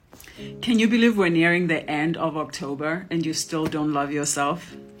Can you believe we're nearing the end of October and you still don't love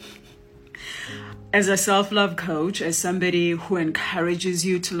yourself? As a self-love coach, as somebody who encourages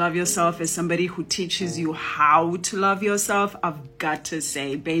you to love yourself, as somebody who teaches you how to love yourself, I've got to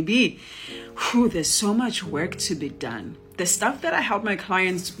say, baby, there's so much work to be done. The stuff that I help my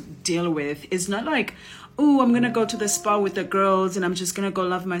clients deal with is not like, I'm going to go to the spa with the girls and I'm just going to go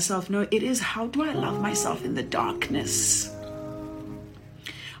love myself. No, it is, how do I love myself in the darkness?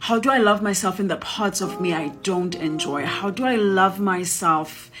 How do I love myself in the parts of me I don't enjoy? How do I love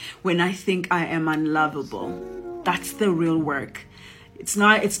myself when I think I am unlovable? That's the real work. It's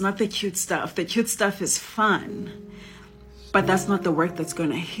not the cute stuff. The cute stuff is fun, but that's not the work that's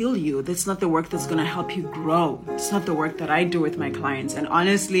going to heal you. That's not the work that's going to help you grow. It's not the work that I do with my clients. And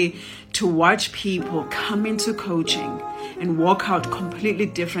honestly, to watch people come into coaching and walk out completely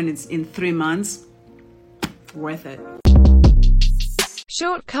different in 3 months, worth it.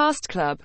 Short Cast Club